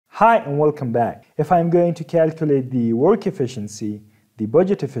Hi and welcome back. If I'm going to calculate the work efficiency, the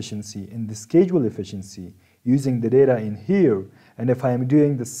budget efficiency, and the schedule efficiency using the data in here, and if I'm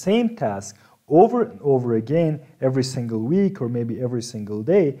doing the same task over and over again every single week or maybe every single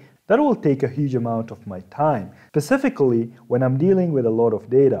day, that will take a huge amount of my time, specifically when I'm dealing with a lot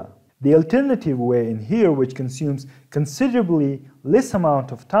of data. The alternative way in here, which consumes considerably less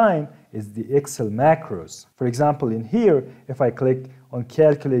amount of time, is the Excel macros. For example, in here, if I click on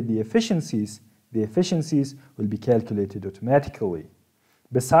calculate the efficiencies will be calculated automatically.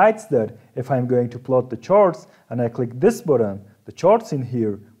 Besides that, if I'm going to plot the charts and I click this button, the charts in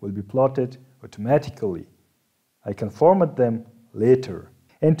here will be plotted automatically. I can format them later.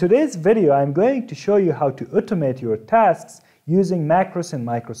 In today's video, I'm going to show you how to automate your tasks using macros in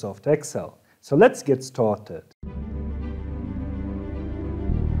Microsoft Excel. So let's get started.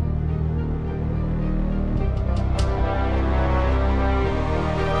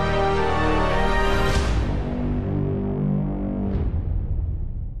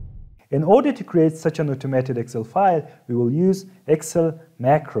 In order to create such an automated Excel file, we will use Excel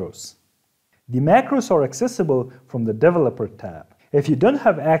macros. The macros are accessible from the Developer tab. If you don't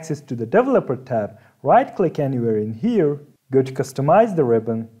have access to the Developer tab, right-click anywhere in here, go to Customize the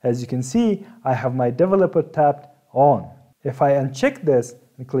ribbon. As you can see, I have my Developer tab on. If I uncheck this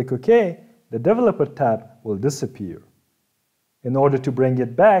and click OK, the Developer tab will disappear. In order to bring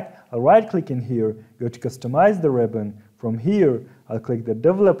it back, I'll right-click in here, go to Customize the ribbon. From here, I'll click the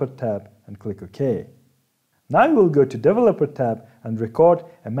Developer tab and click OK. Now we will go to Developer tab and record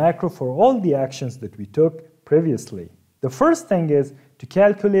a macro for all the actions that we took previously. The first thing is to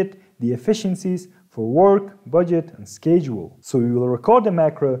calculate the efficiencies for work, budget, and schedule. So we will record a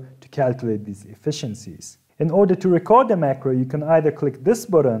macro to calculate these efficiencies. In order to record a macro, you can either click this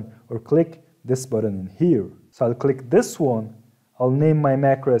button or click this button in here. So I'll click this one. I'll name my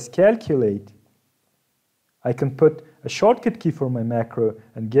macro as calculate. I can put a shortcut key for my macro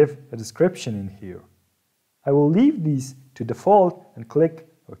and give a description in here. I will leave these to default and click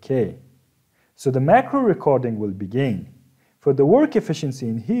OK. So the macro recording will begin. For the work efficiency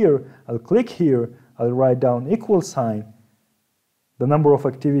in here, I'll click here, I'll write down equal sign, the number of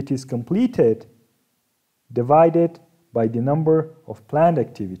activities completed divided by the number of planned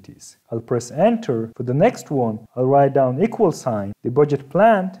activities. I'll press enter. For the next one, I'll write down equal sign, the budget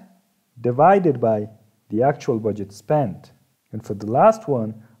planned divided by the actual budget spent. And for the last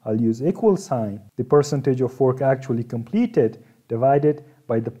one, I'll use equal sign, the percentage of work actually completed divided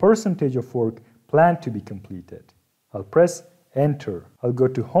by the percentage of work planned to be completed. I'll press enter. I'll go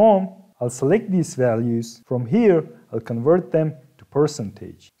to home, I'll select these values. From here, I'll convert them to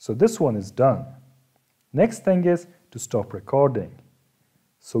percentage. So this one is done. Next thing is to stop recording.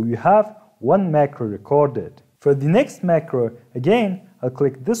 So we have one macro recorded. For the next macro, again, I'll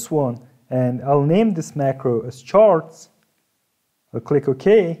click this one and I'll name this macro as charts. I'll click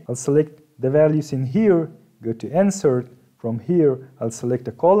OK. I'll select the values in here, go to insert. From here, I'll select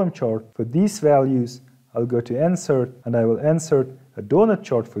a column chart. For these values, I'll go to insert and I will insert a donut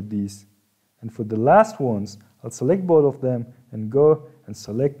chart for these. And for the last ones, I'll select both of them and go and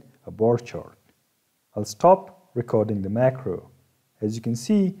select a bar chart. I'll stop recording the macro. As you can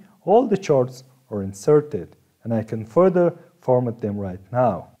see, all the charts are inserted and I can further format them right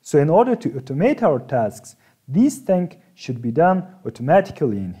now. So in order to automate our tasks, these things should be done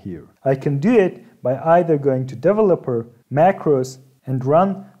automatically in here. I can do it by either going to Developer, Macros, and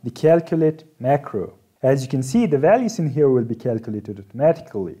run the Calculate macro. As you can see, the values in here will be calculated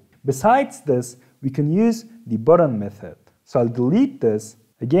automatically. Besides this, we can use the button method. So I'll delete this.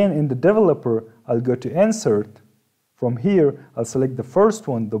 Again, in the Developer, I'll go to Insert. From here, I'll select the first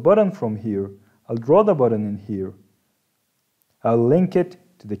one, the button from here. I'll draw the button in here. I'll link it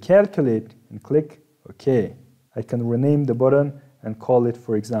to the Calculate and click OK. I can rename the button and call it,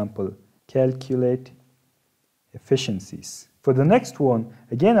 for example, Calculate Efficiencies. For the next one,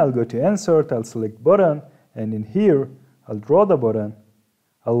 again, I'll go to Insert, I'll select Button, and in here, I'll draw the button.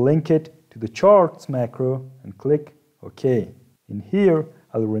 I'll link it to the Charts macro and click OK. In here,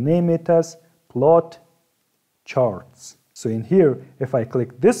 I'll rename it as Plot Charts. So in here, if I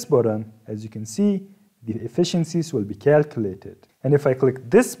click this button, as you can see, the efficiencies will be calculated. And if I click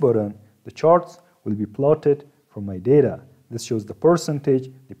this button, the charts will be plotted from my data. This shows the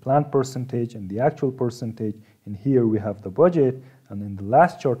percentage, the planned percentage, and the actual percentage. In here we have the budget, and in the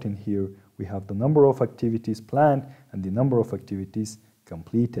last chart in here we have the number of activities planned and the number of activities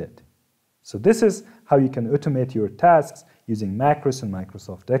completed. So this is how you can automate your tasks using macros in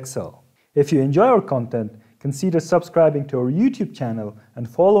Microsoft Excel. If you enjoy our content, consider subscribing to our YouTube channel and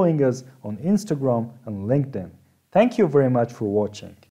following us on Instagram and LinkedIn. Thank you very much for watching.